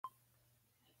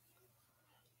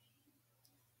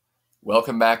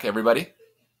Welcome back, everybody.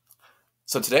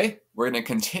 So today we're going to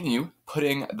continue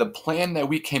putting the plan that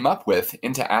we came up with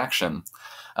into action.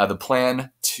 The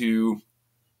plan to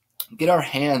get our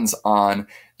hands on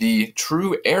the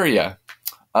true area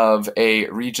of a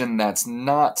region that's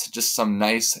not just some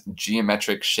nice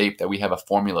geometric shape that we have a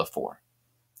formula for.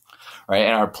 Right?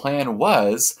 And our plan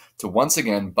was to once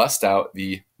again bust out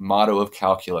the motto of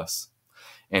calculus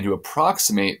and to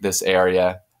approximate this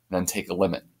area and then take a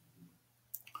limit.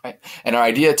 Right? And our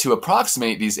idea to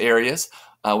approximate these areas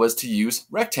was to use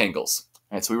rectangles.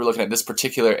 Right? So we were looking at this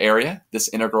particular area, this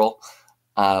integral,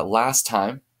 last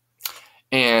time,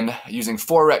 and using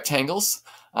 4 rectangles,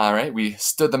 right, we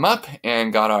stood them up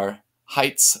and got our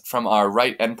heights from our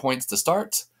right endpoints to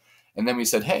start. And then we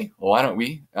said, hey, well, why don't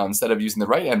we, instead of using the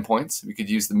right endpoints, we could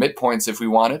use the midpoints if we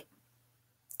wanted.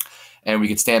 And we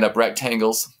could stand up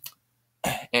rectangles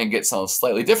and get some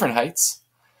slightly different heights.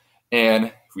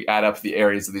 And if we add up the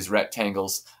areas of these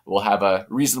rectangles, we'll have a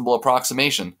reasonable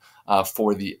approximation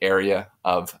for the area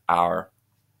of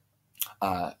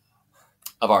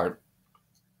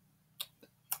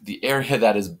the area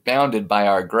that is bounded by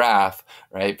our graph,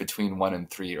 right, between 1 and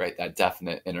 3, right, that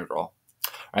definite integral.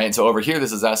 Right, and so over here,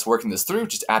 this is us working this through,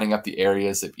 just adding up the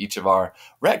areas of each of our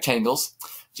rectangles,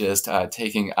 just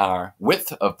taking our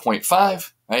width of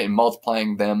 0.5, right, and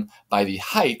multiplying them by the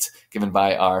height given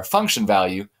by our function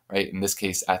value, right, in this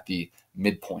case at the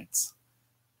midpoints.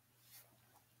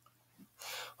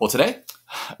 Well, today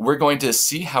we're going to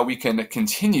see how we can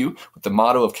continue with the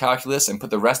motto of calculus and put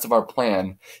the rest of our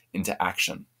plan into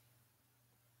action.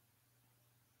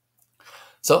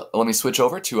 So let me switch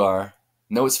over to our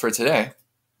notes for today.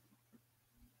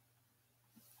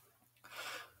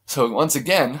 So once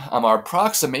again, our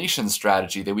approximation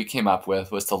strategy that we came up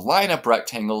with was to line up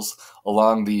rectangles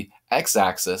along the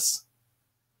x-axis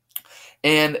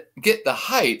and get the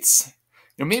heights,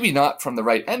 maybe not from the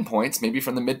right endpoints, maybe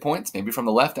from the midpoints, maybe from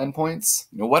the left endpoints,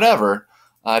 whatever,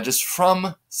 just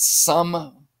from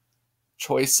some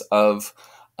choice of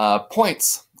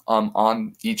points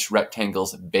on each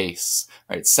rectangle's base.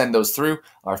 Right? Send those through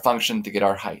our function to get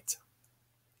our height.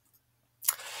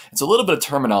 It's a little bit of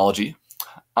terminology.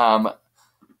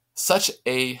 Such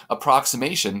a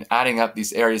approximation, adding up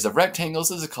these areas of rectangles,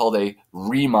 is called a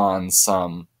Riemann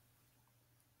sum.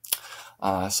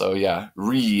 So yeah,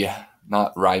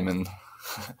 not Riemann,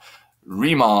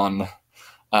 Riemann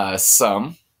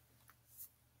sum,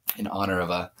 in honor of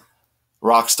a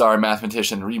rock star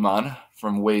mathematician Riemann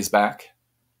from ways back.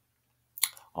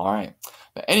 All right,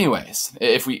 but anyways,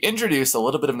 if we introduce a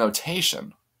little bit of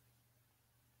notation,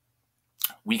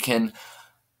 we can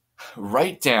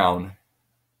write down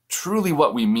truly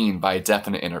what we mean by a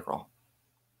definite integral. All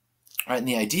right, and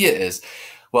the idea is,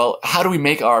 well, how do we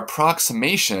make our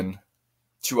approximation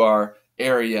to our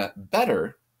area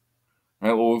better?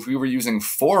 Right, well, if we were using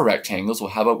 4 rectangles, well,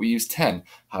 how about we use 10?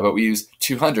 How about we use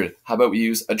 200? How about we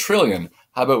use a trillion?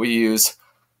 How about we use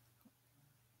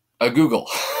a Google,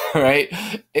 right?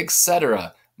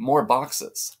 Etc. More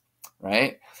boxes,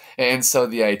 right? And so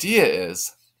the idea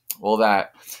is, well,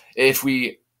 that if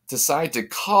we decide to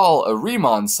call a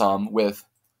Riemann sum with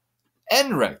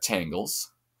n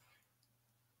rectangles,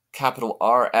 capital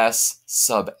RS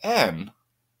sub n,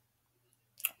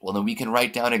 well, then we can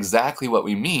write down exactly what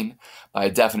we mean by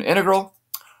a definite integral.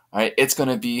 All right, it's going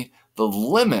to be the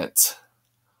limit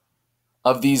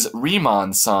of these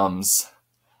Riemann sums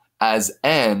as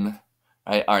n,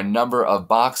 right, our number of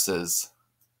boxes,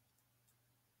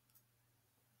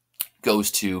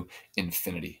 goes to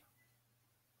infinity.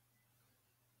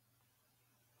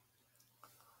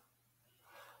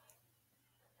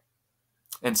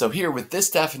 And so here with this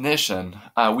definition,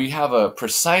 we have a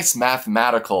precise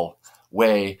mathematical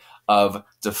way of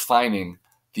defining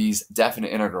these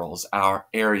definite integrals, our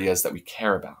areas that we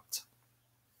care about.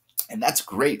 And that's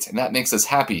great, and that makes us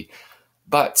happy.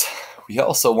 But we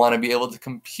also want to be able to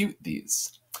compute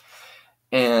these.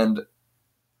 And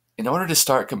in order to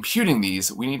start computing these,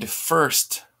 we need to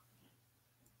first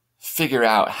figure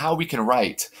out how we can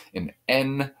write an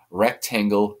n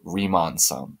rectangle Riemann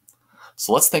sum.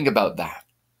 So let's think about that.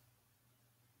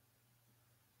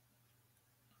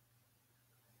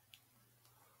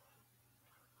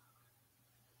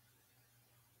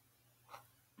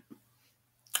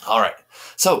 All right,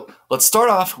 so let's start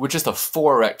off with just a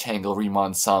 4 rectangle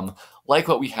Riemann sum, like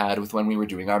what we had with when we were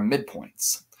doing our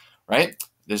midpoints, right?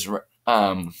 There's, let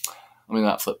me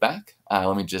not flip back.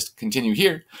 Let me just continue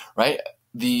here, right?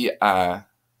 The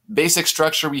basic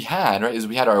structure we had, right, is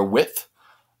we had our width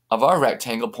of our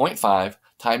rectangle, 0.5,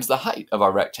 times the height of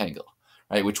our rectangle,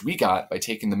 right, which we got by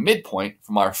taking the midpoint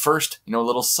from our first,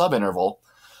 little subinterval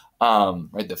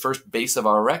right, the first base of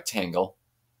our rectangle,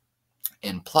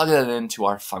 and plug it into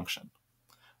our function,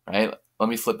 right? Let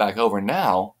me flip back over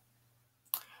now.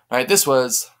 Right, this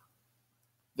was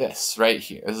this right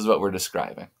here. This is what we're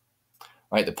describing.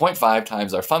 Right, the 0.5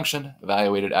 times our function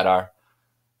evaluated at our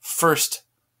first,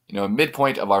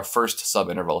 midpoint of our first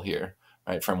subinterval here,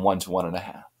 right, from 1 to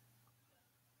 1.5.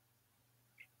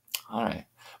 All right,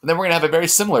 but then we're going to have a very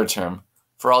similar term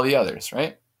for all the others,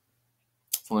 right?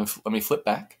 So let me flip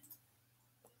back.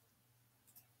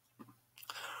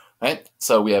 Right,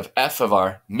 so we have f of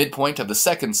our midpoint of the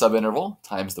second subinterval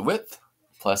times the width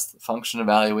plus the function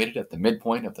evaluated at the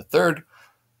midpoint of the third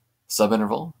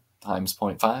subinterval times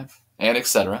 0.5, and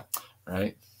etc.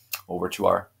 Right, over to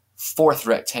our fourth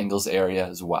rectangle's area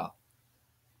as well.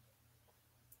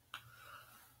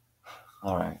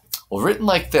 All right, well, written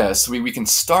like this, we can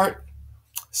start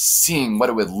seeing what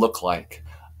it would look like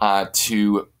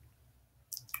to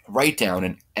write down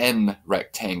an n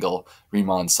rectangle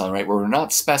Riemann sum, right, where we're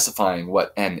not specifying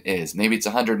what n is. Maybe it's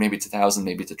 100, maybe it's 1,000,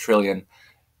 maybe it's a trillion,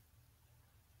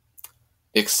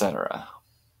 etc.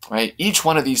 Right? Each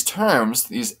one of these terms,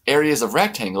 these areas of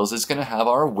rectangles, is going to have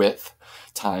our width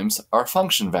times our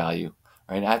function value,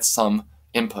 right, at some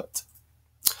input.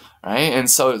 Right? And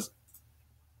so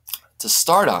to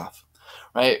start off,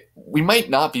 right, we might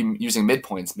not be using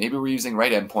midpoints. Maybe we're using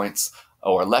right endpoints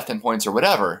or left endpoints or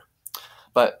whatever.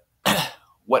 But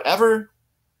whatever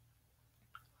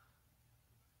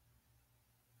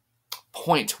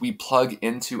point we plug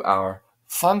into our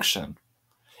function,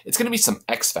 it's going to be some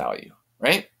x value,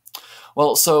 right?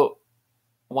 Well, so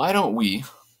why don't we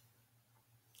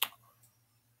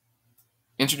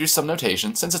introduce some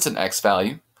notation? Since it's an x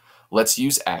value, let's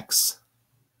use x.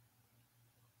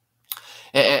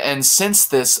 And since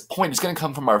this point is going to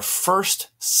come from our first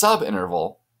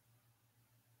subinterval,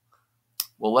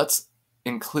 well, let's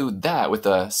include that with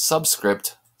a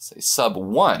subscript, say sub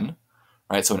 1,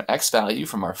 right? So an x value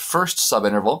from our first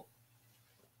subinterval.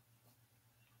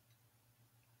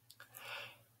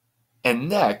 And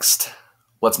next,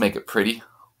 let's make it pretty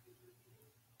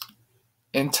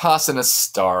and toss in a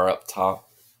star up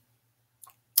top.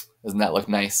 Doesn't that look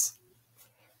nice?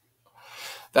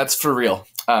 That's for real.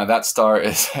 That star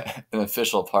is an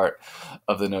official part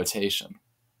of the notation.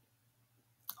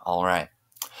 All right.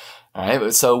 All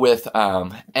right, so with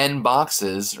n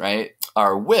boxes, right,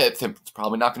 our width, it's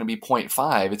probably not going to be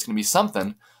 0.5. It's going to be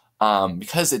something.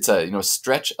 Because it's a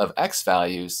stretch of x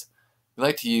values, we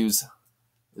like to use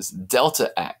this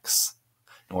delta x,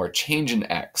 or change in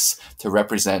x, to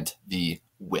represent the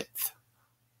width.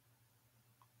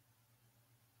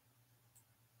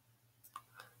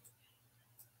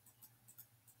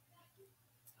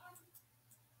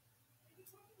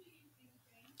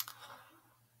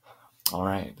 All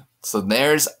right, so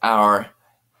there's our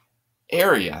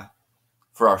area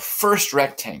for our first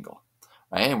rectangle,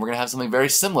 right? And we're going to have something very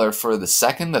similar for the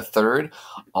second, the third,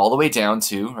 all the way down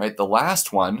to, right, the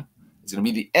last one is going to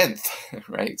be the nth,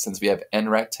 right, since we have n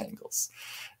rectangles.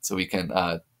 So we can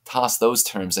toss those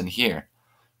terms in here,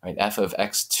 right? F of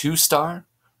x2 star,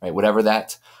 right, whatever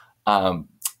that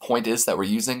point is that we're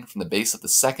using from the base of the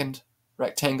second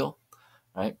rectangle,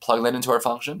 right? Plug that into our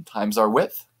function times our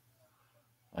width.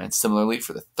 And similarly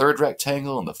for the third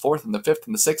rectangle and the fourth and the fifth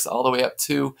and the sixth, all the way up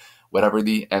to whatever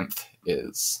the nth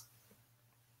is.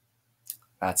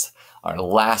 That's our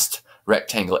last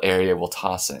rectangle area we'll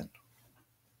toss in.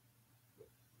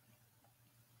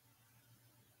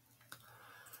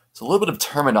 So a little bit of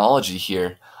terminology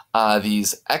here.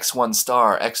 These x1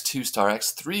 star, x2 star,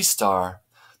 x3 star,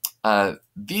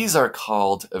 these are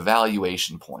called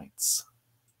evaluation points.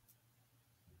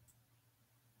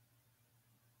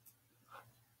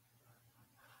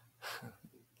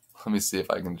 Let me see if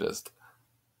I can just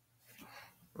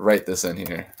write this in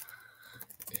here.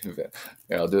 Here,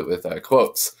 I'll do it with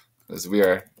quotes, because we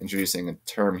are introducing a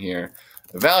term here,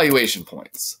 evaluation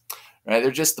points. Right?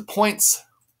 They're just the points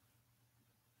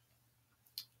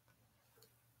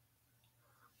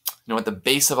at the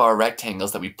base of our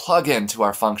rectangles that we plug into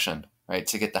our function, right,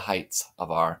 to get the heights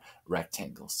of our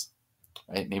rectangles.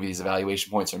 Right? Maybe these evaluation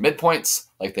points are midpoints,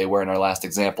 like they were in our last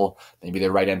example. Maybe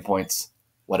they're right endpoints,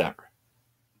 whatever.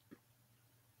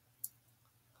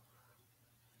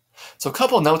 So a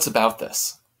couple notes about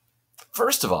this.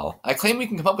 First of all, I claim we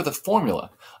can come up with a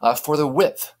formula for the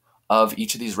width of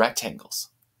each of these rectangles.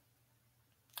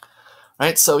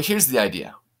 Right? So here's the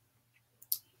idea.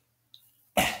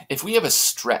 If we have a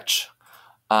stretch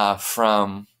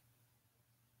from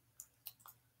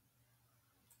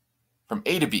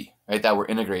A to B, right, that we're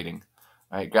integrating,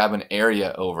 right, grab an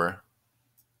area over.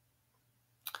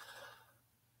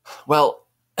 Well,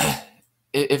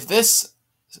 if this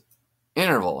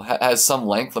interval has some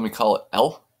length, let me call it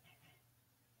L.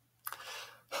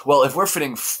 Well, if we're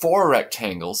fitting 4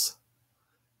 rectangles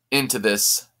into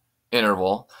this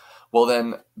interval, well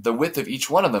then the width of each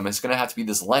one of them is going to have to be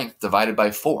this length divided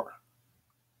by 4.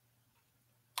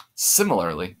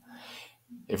 Similarly,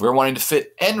 if we're wanting to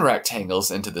fit n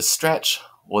rectangles into this stretch,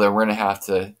 well then we're going to have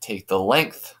to take the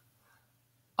length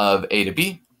of A to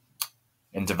B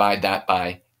and divide that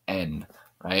by n,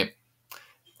 right?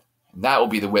 And that will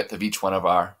be the width of each one of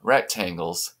our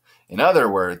rectangles. In other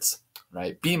words,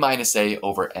 right, B minus A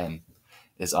over n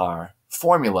is our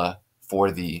formula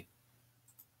for the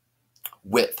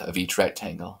width of each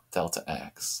rectangle, delta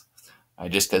x.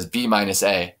 Right, just because B minus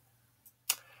A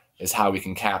is how we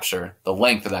can capture the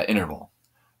length of that interval.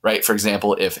 Right? For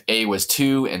example, if A was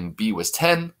 2 and B was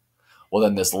 10, well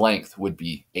then this length would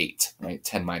be 8, right?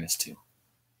 10 minus 2.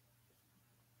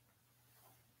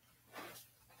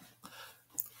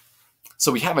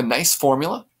 So we have a nice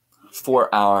formula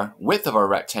for our width of our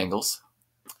rectangles.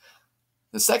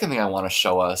 The second thing I want to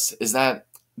show us is that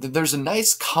there's a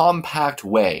nice compact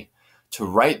way to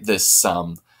write this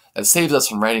sum that saves us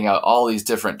from writing out all these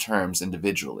different terms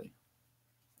individually.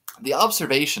 The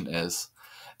observation is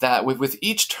that with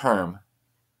each term,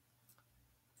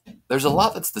 there's a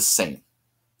lot that's the same.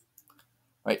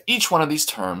 Right? Each one of these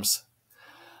terms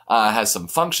has some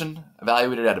function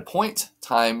evaluated at a point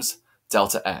times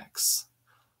delta x.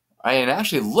 Right? And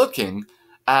actually looking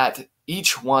at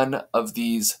each one of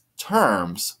these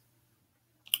terms,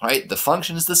 right, the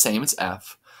function is the same, it's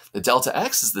f. The delta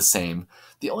x is the same.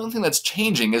 The only thing that's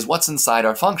changing is what's inside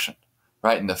our function.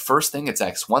 Right? In the first thing, it's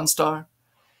x1 star.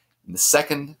 In the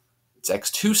second, it's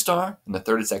x2 star. In the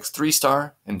third, it's x3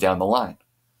 star, and down the line.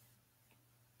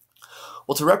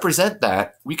 Well, to represent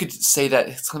that, we could say that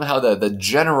it's kind of how the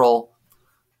general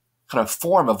kind of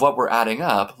form of what we're adding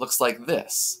up looks like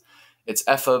this. It's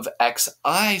f of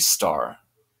xi star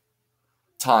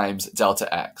times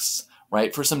delta x,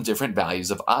 right, for some different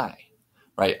values of I.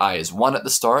 Right? I is 1 at the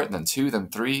start, then 2, then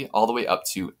 3, all the way up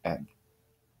to n.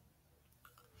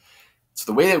 So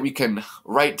the way that we can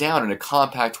write down in a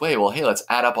compact way, well, hey, let's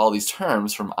add up all these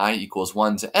terms from I equals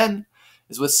 1 to n,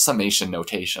 is with summation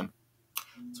notation.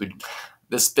 So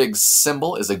this big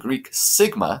symbol is a Greek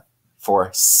sigma for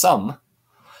sum.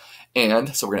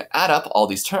 And so we're going to add up all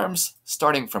these terms,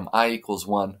 starting from I equals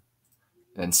 1, and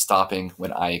then stopping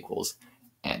when I equals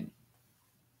n.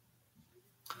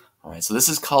 All right, so this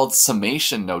is called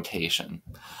summation notation.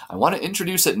 I want to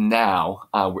introduce it now.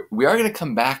 We are going to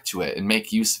come back to it and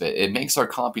make use of it. It makes our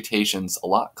computations a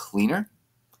lot cleaner,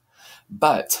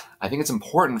 but I think it's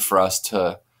important for us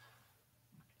to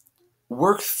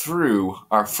work through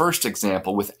our first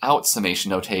example without summation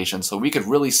notation so we could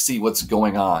really see what's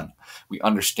going on. We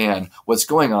understand what's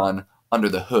going on under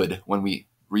the hood when we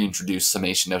reintroduce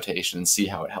summation notation and see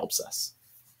how it helps us.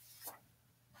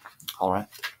 All right.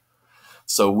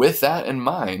 So with that in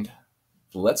mind,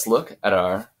 let's look at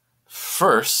our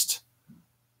first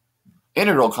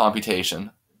integral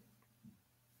computation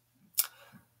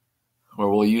where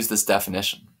we'll use this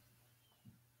definition.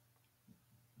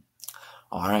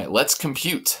 All right, let's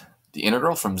compute the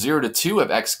integral from 0 to 2 of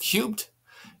x cubed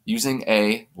using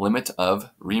a limit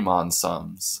of Riemann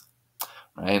sums.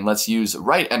 Right, and let's use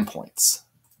right endpoints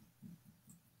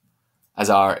as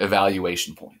our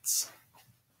evaluation points.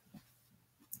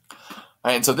 All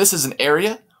right, and so this is an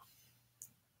area.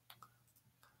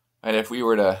 Right, if we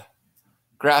were to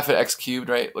graph it x cubed,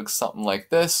 right, it looks something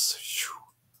like this.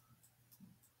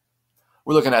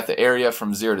 We're looking at the area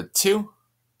from 0 to 2.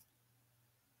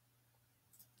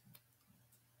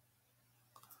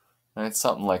 Right,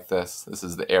 something like this. This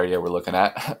is the area we're looking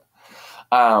at.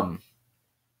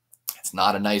 It's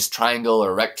not a nice triangle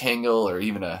or rectangle or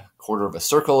even a quarter of a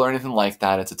circle or anything like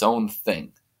that. It's its own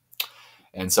thing.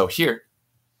 And so here,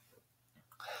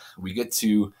 we get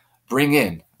to bring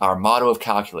in our motto of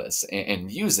calculus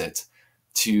and use it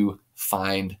to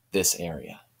find this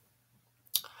area.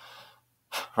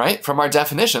 Right? From our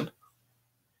definition,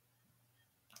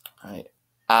 right,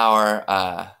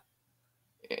 our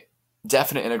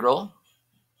definite integral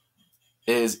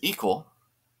is equal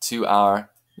to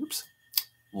our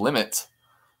limit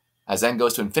as n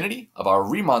goes to infinity of our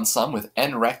Riemann sum with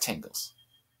n rectangles.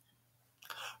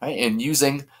 Right? And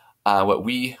using what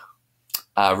we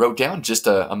wrote down just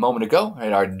a moment ago,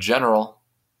 right, our general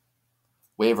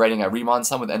way of writing a Riemann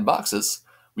sum with n boxes,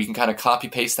 we can kind of copy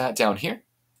paste that down here.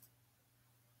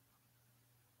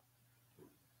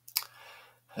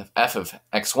 F of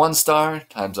x1 star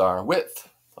times our width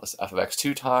plus f of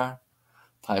x2 star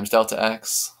times delta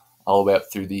x all the way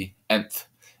up through the nth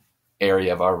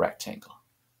area of our rectangle.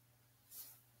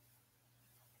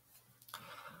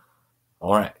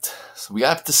 All right, so we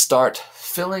have to start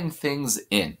filling things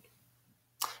in.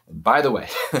 And by the way,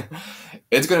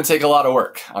 it's going to take a lot of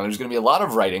work. There's going to be a lot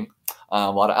of writing,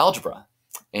 a lot of algebra,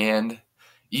 and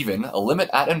even a limit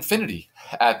at infinity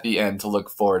at the end to look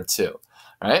forward to.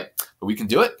 All right, but we can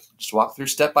do it. Just walk through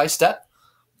step by step.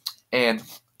 And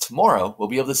tomorrow, we'll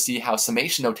be able to see how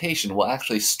summation notation will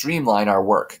actually streamline our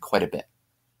work quite a bit.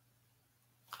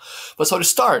 But so to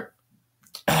start,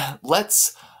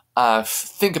 let's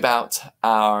think about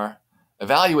our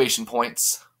evaluation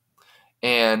points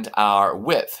and our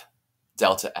width,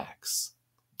 delta x.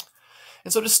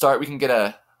 And so to start, we can get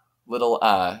a little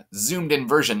zoomed in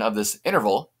version of this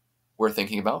interval we're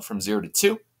thinking about from 0 to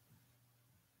 2.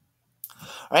 All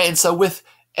right, and so with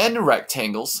n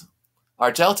rectangles,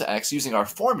 our delta x, using our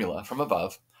formula from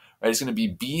above, right, is going to be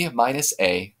b minus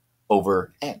a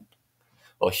over n.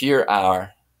 Well, here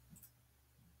our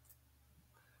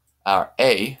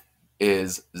a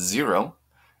is 0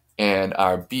 and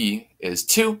our b is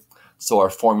 2, so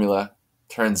our formula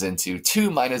turns into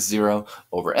 2 minus 0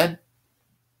 over n.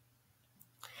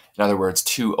 In other words,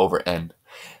 2 over n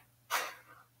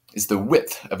is the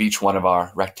width of each one of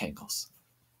our rectangles.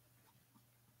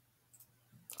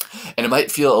 And it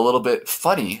might feel a little bit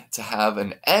funny to have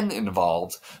an n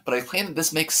involved, but I claim that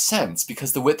this makes sense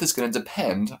because the width is going to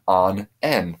depend on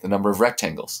n, the number of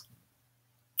rectangles.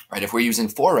 Right? If we're using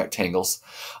 4 rectangles,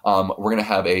 we're going to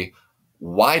have a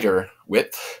wider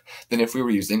width than if we were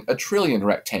using a trillion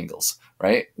rectangles,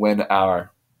 right? When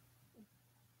our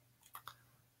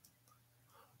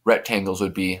rectangles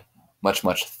would be much,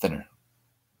 much thinner.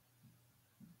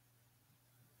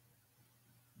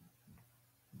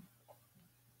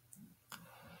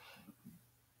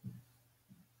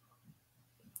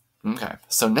 Okay,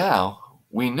 so now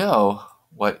we know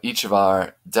what each of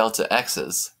our delta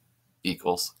x's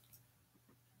equals.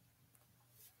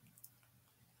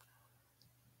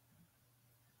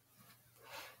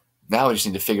 Now we just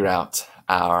need to figure out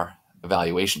our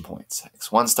evaluation points,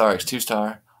 x1 star, x2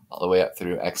 star, all the way up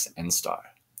through xn star.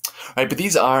 All right, but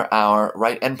these are our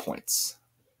right endpoints.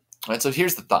 All right, so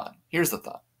here's the thought.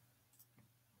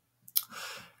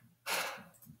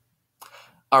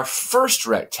 Our first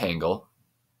rectangle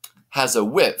has a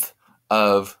width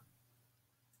of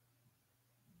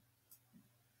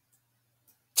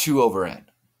 2 over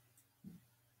n.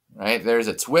 Right, there's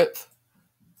its width,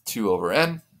 2 over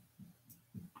n.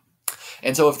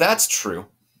 And so if that's true,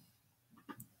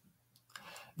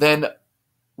 then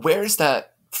where's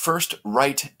that first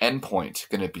right endpoint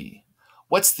going to be?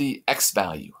 What's the x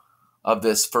value of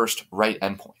this first right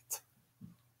endpoint?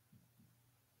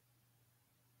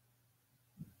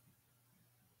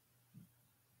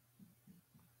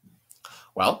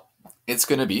 Well, it's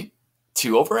going to be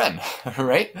 2 over n,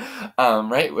 right?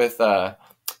 Right, with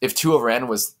if 2 over n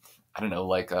was, I don't know,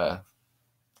 like a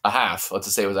half, let's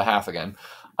just say it was a half again.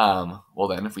 Well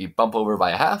then, if we bump over by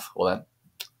a half, well then,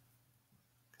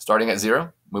 starting at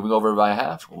 0, moving over by a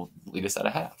half will lead us at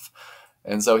a half.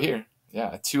 And so here,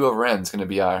 yeah, 2 over n is going to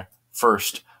be our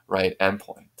first right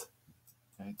endpoint.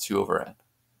 Right, 2 over n.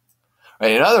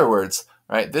 Right, in other words,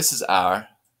 right, this is our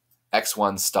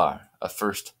x1 star, a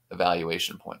first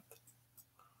evaluation point.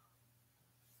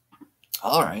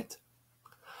 All right.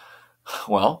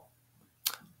 Well,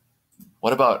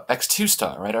 what about x2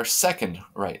 star, right, our second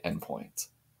right endpoint?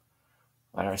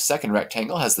 Right, our second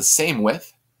rectangle has the same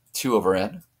width, 2 over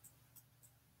n.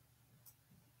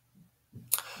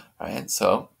 All right,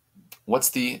 so what's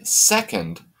the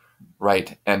second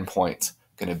right endpoint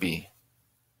going to be?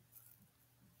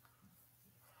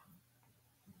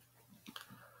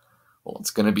 Well,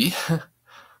 it's going to be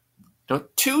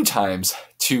 2 times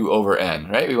 2 over n,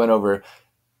 right? We went over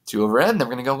 2 over n, then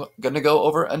we're going to go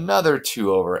over another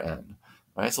 2 over n,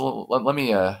 right? So let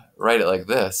me write it like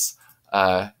this: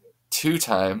 2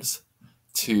 times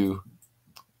 2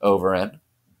 over n.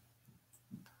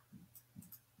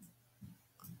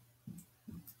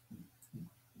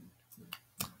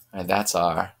 And that's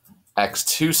our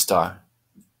x2 star.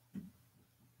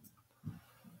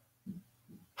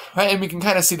 Right, and we can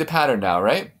kind of see the pattern now,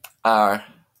 right? Our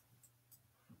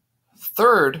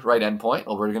third right endpoint,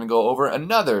 well, we're going to go over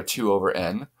another 2 over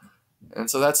n. And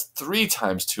so that's 3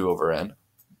 times 2 over n.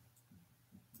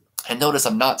 And notice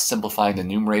I'm not simplifying the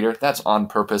numerator. That's on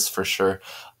purpose for sure.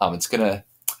 It's going to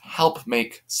help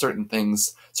make certain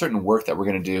work that we're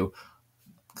going to do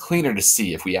cleaner to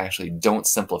see if we actually don't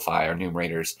simplify our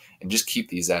numerators and just keep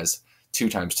these as 2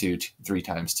 times 2, 3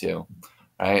 times 2.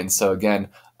 Right? And so again,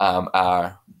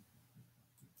 our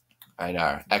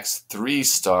x3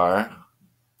 star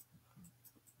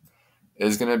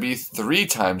is going to be 3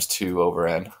 times 2 over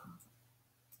n.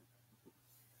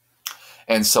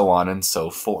 and so on and so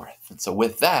forth. And so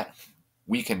with that,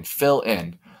 we can fill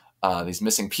in these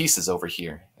missing pieces over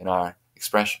here in our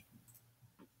expression.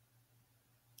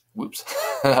 Whoops,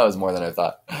 that was more than I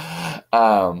thought.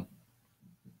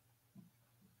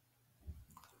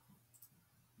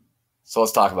 So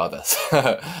let's talk about this.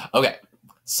 Okay,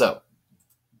 so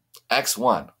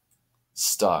x1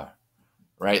 star,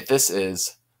 right? This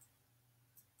is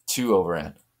 2 over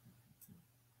n.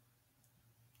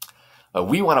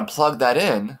 We want to plug that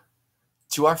in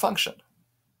to our function,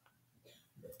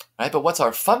 right? But what's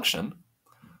our function?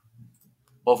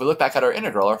 Well, if we look back at our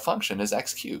integral, our function is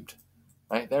x cubed,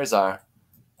 right? There's our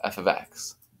f of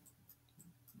x.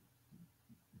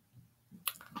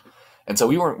 And so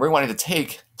we're wanting to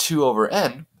take 2 over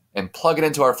n and plug it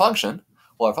into our function.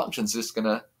 Well, our function's just going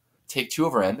to take 2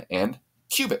 over n and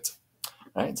cube it,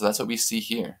 right? So that's what we see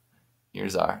here.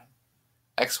 Here's our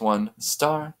x1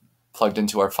 star plugged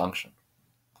into our function.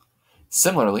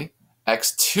 Similarly,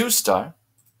 x2 star,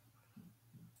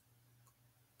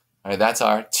 all right, that's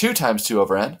our 2 times 2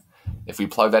 over n. If we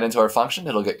plug that into our function,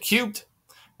 it'll get cubed.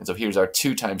 And so here's our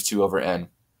 2 times 2 over n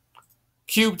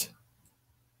cubed.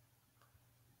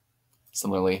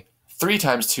 Similarly, 3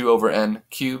 times 2 over n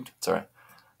cubed, it's our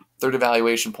third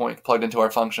evaluation point plugged into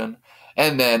our function.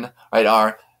 And then, right,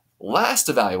 our last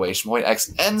evaluation point,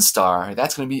 xn star,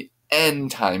 that's going to be n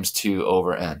times 2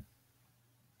 over n.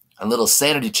 A little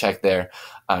sanity check there.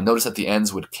 Notice that the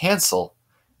n's would cancel,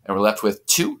 and we're left with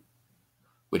 2,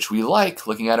 which we like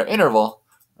looking at our interval,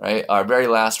 right? Our very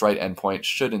last right endpoint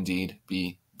should indeed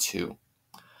be 2.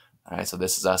 All right, so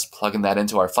this is us plugging that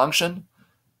into our function,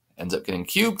 ends up getting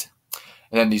cubed,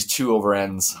 and then these 2 over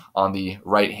n's on the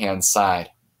right-hand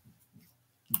side.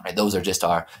 All right, those are just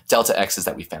our delta x's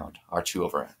that we found, our 2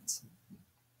 over n's.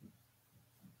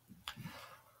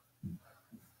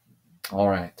 All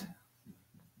right.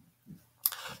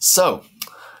 So,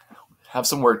 have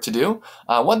some work to do.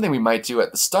 One thing we might do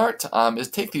at the start is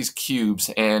take these cubes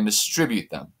and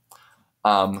distribute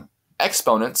them.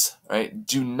 Exponents, right,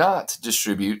 do not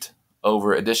distribute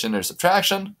over addition or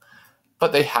subtraction,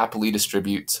 but they happily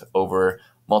distribute over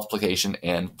multiplication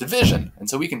and division. And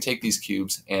so we can take these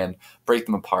cubes and break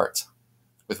them apart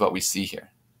with what we see here.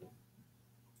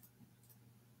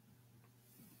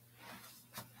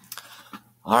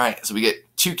 All right, so we get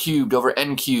 2 cubed over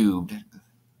n cubed,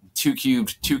 2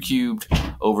 cubed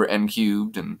over n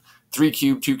cubed, and 3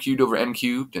 cubed, 2 cubed over n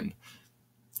cubed, and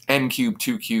n cubed,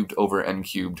 2 cubed over n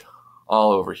cubed,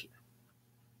 all over here.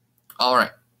 All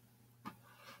right,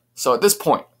 so at this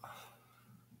point,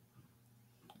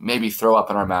 maybe throw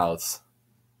up in our mouths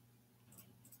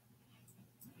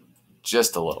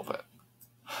just a little bit.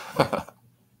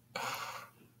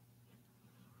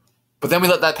 But then we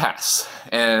let that pass,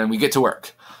 and we get to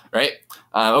work, right?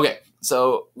 Okay,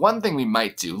 so one thing we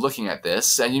might do looking at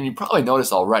this, and you probably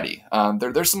noticed already,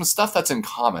 there's some stuff that's in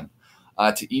common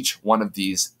to each one of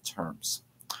these terms,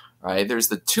 right? There's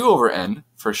the 2 over n,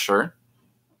 for sure.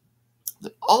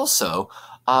 Also,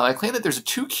 I claim that there's a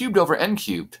 2 cubed over n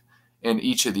cubed in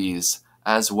each of these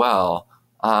as well.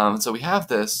 So we have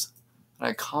this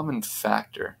common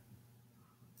factor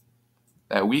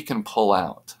that we can pull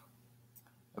out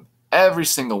of every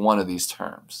single one of these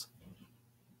terms.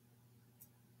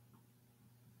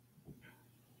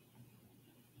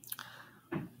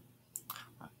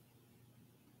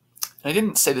 I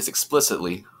didn't say this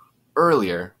explicitly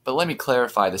earlier, but let me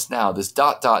clarify this now. This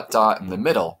dot, dot, dot in the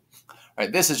middle,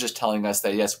 right? This is just telling us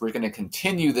that, yes, we're going to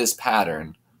continue this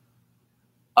pattern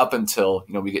up until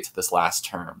we get to this last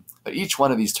term. But each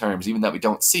one of these terms, even that we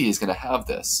don't see, is going to have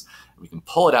this. We can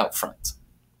pull it out front.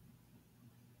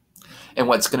 And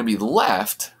what's going to be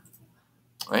left,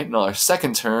 right, in our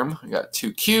second term, we got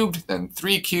 2 cubed, then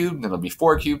 3 cubed, then it'll be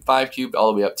 4 cubed, 5 cubed,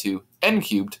 all the way up to n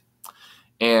cubed.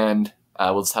 And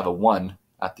we'll just have a 1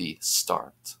 at the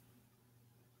start.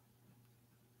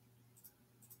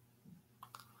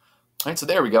 All right, so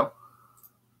there we go.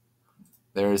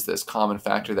 There's this common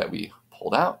factor that we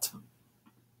pulled out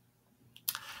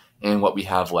and what we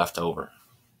have left over.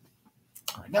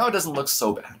 All right, now it doesn't look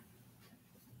so bad.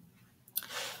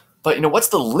 But what's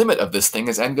the limit of this thing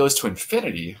as n goes to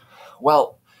infinity?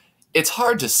 Well, it's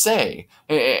hard to say.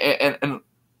 And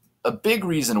a big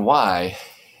reason why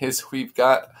is we've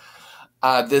got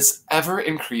this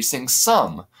ever-increasing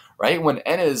sum, right? When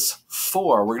n is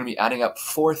 4, we're going to be adding up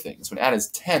 4 things. When n is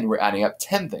 10, we're adding up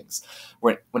 10 things.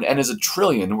 When n is a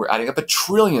trillion, we're adding up a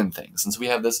trillion things. And so we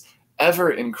have this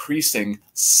ever-increasing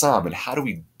sum. And how do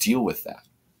we deal with that?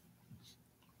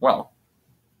 Well,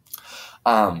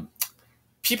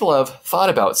 people have thought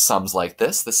about sums like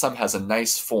this. The sum has a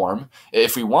nice form.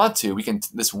 If we want to,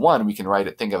 this 1 we can write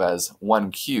it, think of as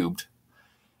 1 cubed.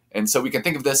 And so we can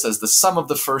think of this as the sum of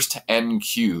the first n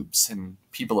cubes. And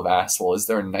people have asked, well, is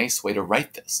there a nice way to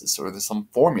write this? Is there some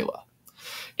formula?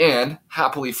 And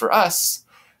happily for us,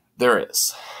 there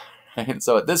is. And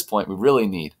so at this point, we really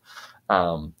need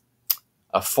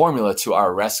a formula to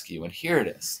our rescue. And here it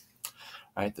is.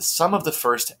 Right? The sum of the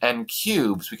first n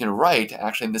cubes we can write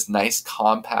actually in this nice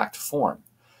compact form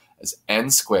as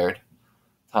n squared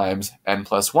times n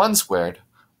plus 1 squared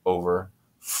over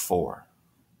 4.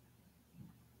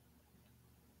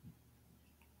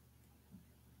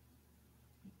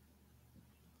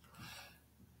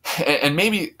 And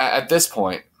maybe at this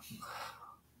point,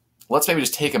 let's maybe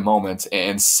just take a moment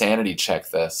and sanity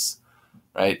check this,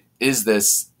 right? Is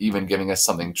this even giving us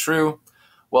something true?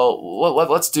 Well,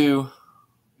 let's do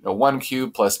 1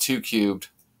 cubed plus 2 cubed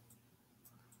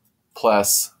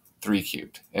plus 3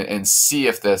 cubed and see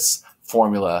if this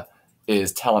formula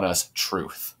is telling us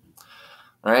truth,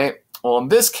 right? Well, in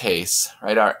this case,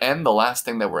 right, our n, the last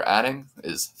thing that we're adding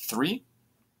is 3.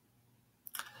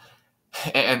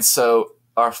 And so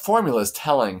our formula is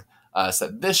telling us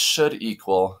that this should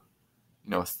equal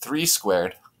 3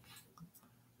 squared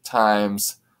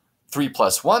times 3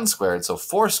 plus 1 squared, so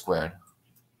 4 squared,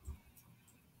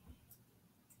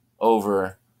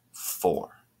 over 4.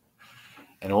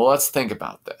 And well, let's think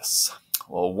about this.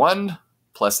 Well, 1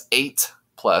 plus 8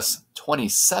 plus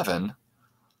 27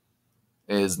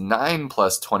 is 9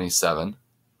 plus 27,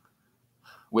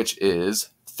 which is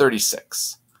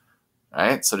 36.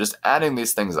 Right? So just adding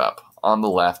these things up. On the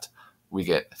left, we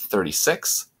get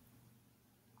 36.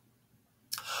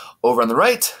 Over on the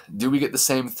right, do we get the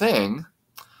same thing?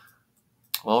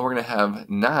 Well, we're going to have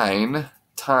 9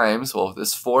 times, well,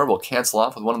 this 4 will cancel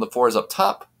off with one of the 4s up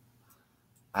top.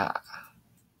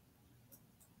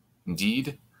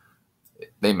 Indeed,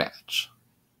 they match.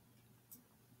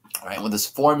 All right, what this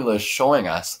formula is showing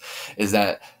us is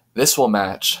that this will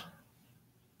match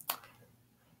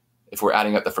if we're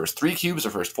adding up the first 3 cubes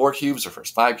or first 4 cubes or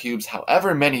first 5 cubes,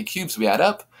 however many cubes we add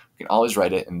up, we can always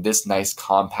write it in this nice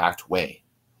compact way.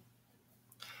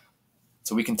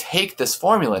 So we can take this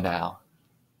formula now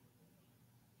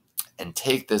and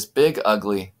take this big,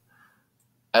 ugly,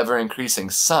 ever-increasing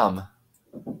sum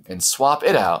and swap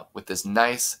it out with this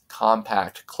nice,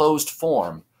 compact, closed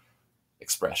form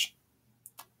expression.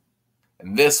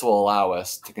 And this will allow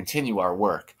us to continue our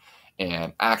work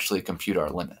and actually compute our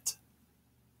limit.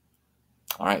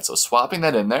 All right, so swapping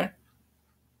that in there.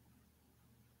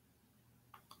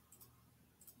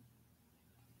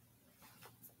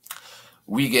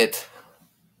 We get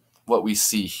what we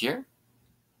see here.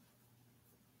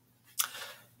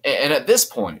 And at this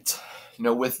point,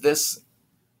 with this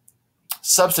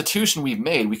substitution we've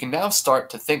made, we can now start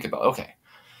to think about, okay,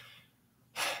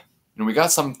 we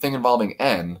got something involving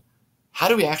n. How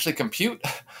do we actually compute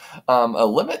a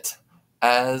limit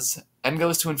as n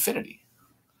goes to infinity?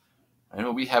 I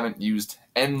know we haven't used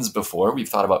n's before. We've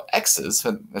thought about x's,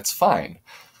 but that's fine.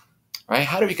 Right?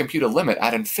 How do we compute a limit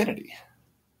at infinity?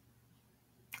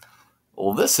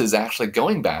 Well, this is actually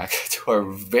going back to our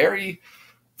very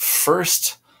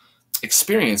first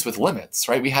experience with limits,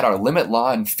 right? We had our limit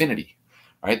law infinity,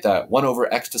 right? That 1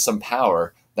 over x to some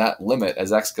power, that limit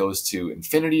as x goes to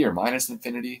infinity or minus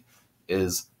infinity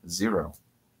is 0.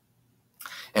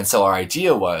 And so our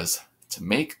idea was to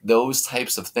make those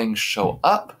types of things show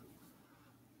up.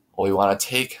 Well, we want to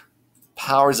take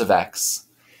powers of x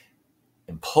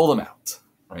and pull them out,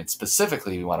 right?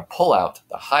 Specifically, we want to pull out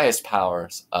the highest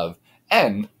powers of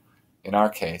n, in our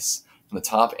case, from the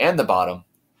top and the bottom.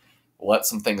 We'll let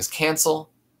some things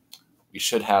cancel. We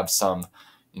should have some,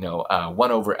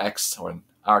 1 over x, or in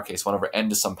our case, 1 over n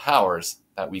to some powers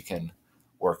that we can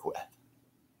work with.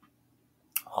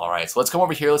 All right, so let's come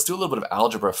over here. Let's do a little bit of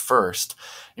algebra first.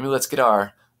 Maybe let's get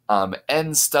our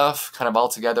n stuff kind of all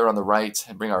together on the right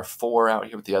and bring our 4 out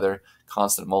here with the other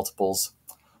constant multiples.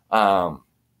 So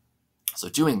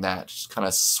doing that, just kind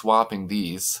of swapping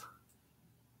these.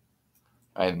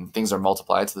 Right, and things are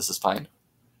multiplied, so this is fine.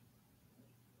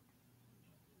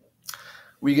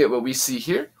 We get what we see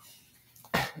here.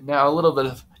 Now a little bit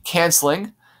of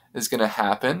canceling is going to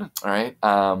happen. All right,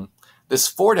 this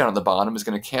 4 down at the bottom is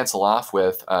going to cancel off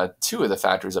with 2 of the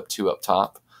factors up 2 up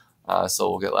top. So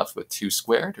we'll get left with 2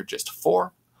 squared, or just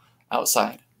 4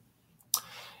 outside.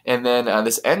 And then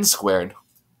this n squared,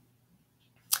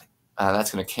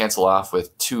 that's going to cancel off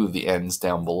with 2 of the n's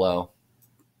down below.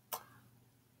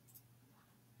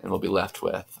 And we'll be left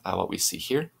with what we see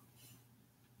here.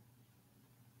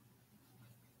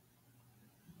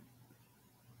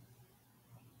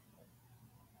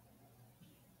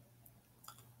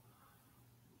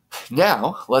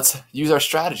 Now, let's use our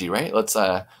strategy, right? Let's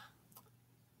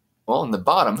Well, in the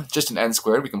bottom, just an n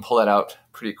squared. We can pull that out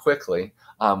pretty quickly.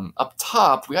 Up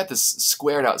top, we got this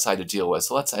squared outside to deal with.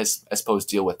 So let's, I suppose,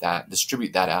 deal with that,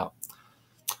 distribute that out.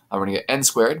 We're going to get n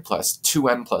squared plus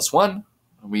 2n plus 1.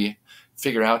 We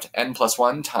figure out n plus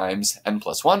 1 times n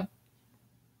plus 1.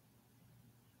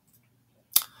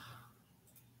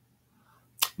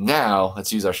 Now,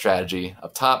 let's use our strategy.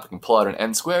 Up top, we can pull out an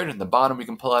n squared. In the bottom, we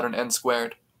can pull out an n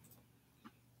squared.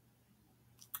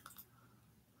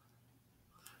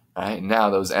 All right, now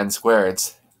those n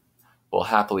squareds will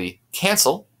happily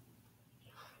cancel.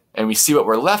 And we see what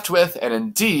we're left with, and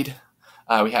indeed,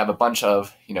 we have a bunch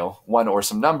of, 1 or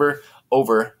some number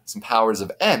over some powers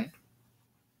of n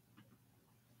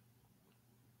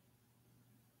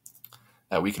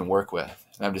that we can work with.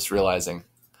 And I'm just realizing,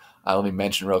 let me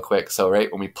mention real quick. So, right,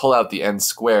 when we pull out the n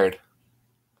squared,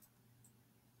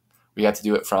 we have to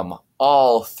do it from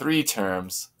all 3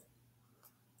 terms.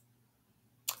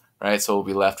 Right, so we'll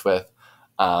be left with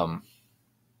 2n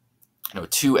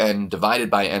divided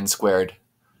by n squared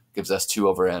gives us 2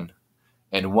 over n,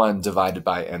 and 1 divided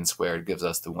by n squared gives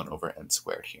us the 1 over n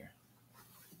squared here.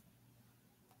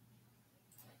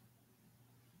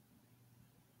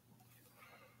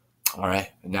 All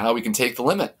right, now we can take the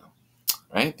limit.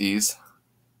 Right, these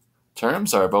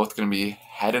terms are both going to be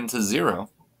head into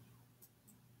 0.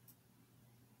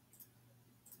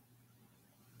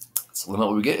 So the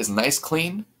limit we get is nice,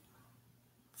 clean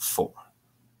 4.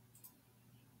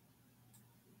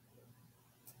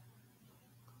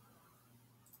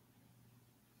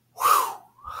 Whew.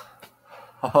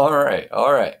 All right.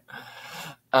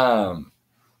 A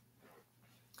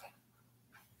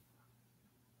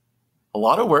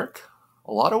lot of work.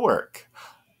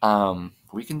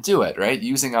 We can do it, right?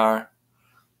 Using our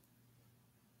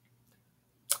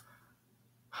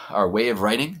way of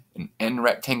writing an n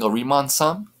rectangle Riemann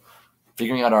sum,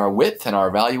 figuring out our width and our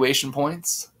evaluation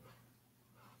points,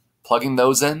 plugging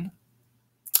those in,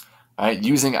 all right,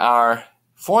 using our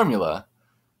formula.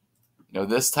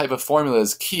 This type of formula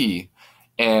is key,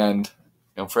 and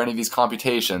for any of these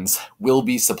computations will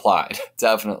be supplied,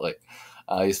 definitely.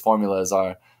 These formulas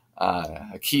are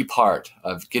a key part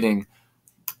of getting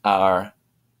our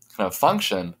kind of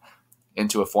function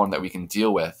into a form that we can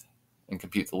deal with and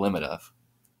compute the limit of.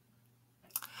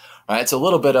 All right, so a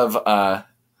little bit of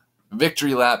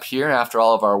victory lap here after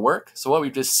all of our work. So what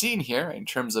we've just seen here in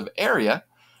terms of area,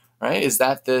 right, is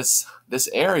that this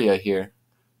area here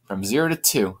from 0 to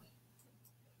 2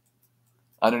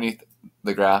 underneath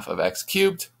the graph of x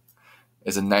cubed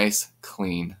is a nice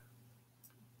clean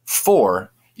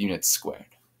 4 units squared.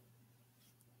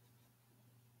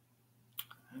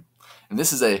 And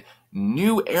this is a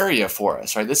new area for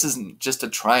us, right? This isn't just a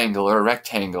triangle or a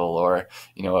rectangle or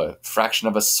a fraction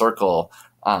of a circle.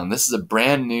 This is a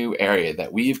brand new area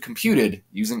that we've computed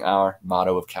using our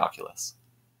motto of calculus.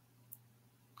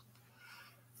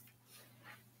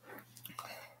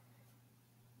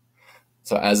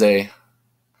 So as a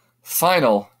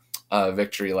final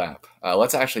victory lap,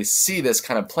 let's actually see this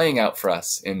kind of playing out for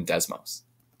us in Desmos.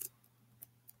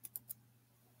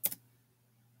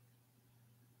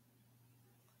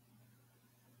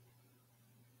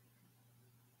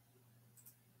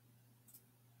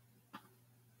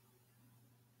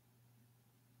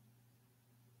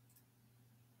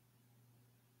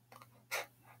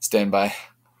 Stand by.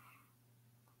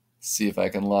 See if I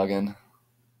can log in.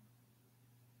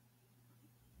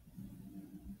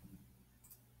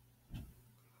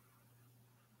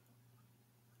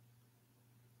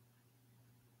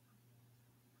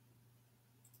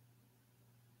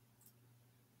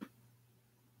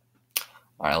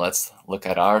 All right, let's look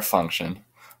at our function.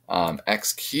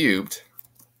 X cubed,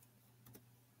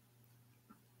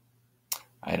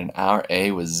 right, and our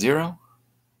a was 0.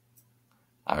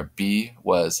 Our b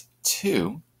was 2.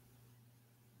 You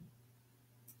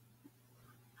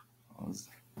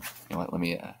know what, let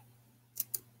me get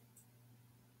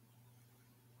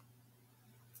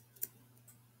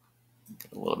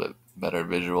a little bit better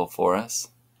visual for us.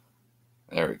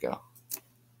 There we go.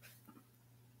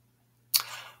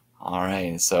 All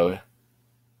right, so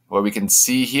what we can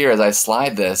see here as I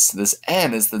slide this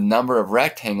n is the number of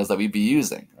rectangles that we'd be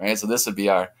using, right? So this would be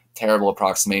our terrible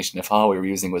approximation if all we were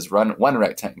using was one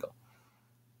rectangle.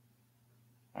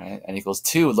 All right, n equals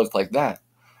 2 would look like that.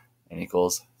 N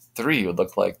equals 3 would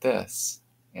look like this,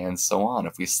 and so on.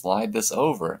 If we slide this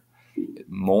over,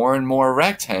 more and more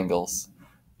rectangles,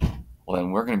 well,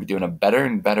 then we're going to be doing a better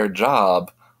and better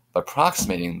job of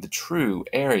approximating the true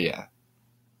area.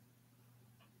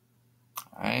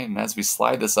 All right, and as we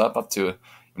slide this up to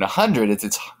 100,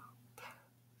 it's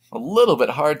a little bit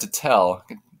hard to tell.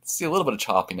 You can see a little bit of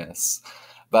choppiness,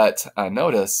 but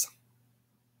notice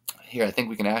here I think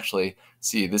we can actually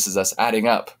see this is us adding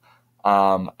up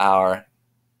our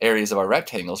areas of our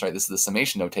rectangles, right? This is the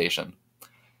summation notation,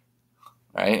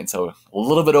 right? And so a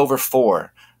little bit over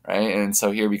 4, right? And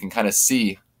so here we can kind of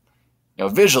see,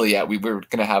 visually, yeah, we're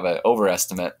going to have an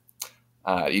overestimate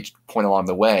at each point along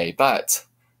the way, but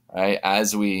right,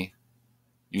 as we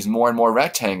use more and more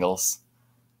rectangles,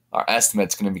 our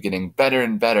estimate's going to be getting better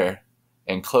and better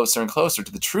and closer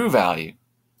to the true value.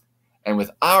 And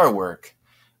with our work,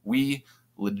 we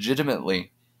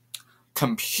legitimately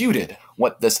computed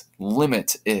what this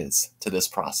limit is to this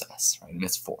process, right? And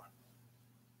it's 4.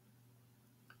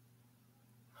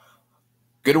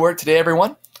 Good work today,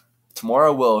 everyone.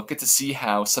 Tomorrow we'll get to see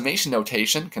how summation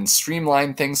notation can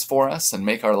streamline things for us and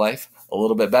make our life a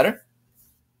little bit better.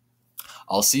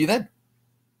 I'll see you then.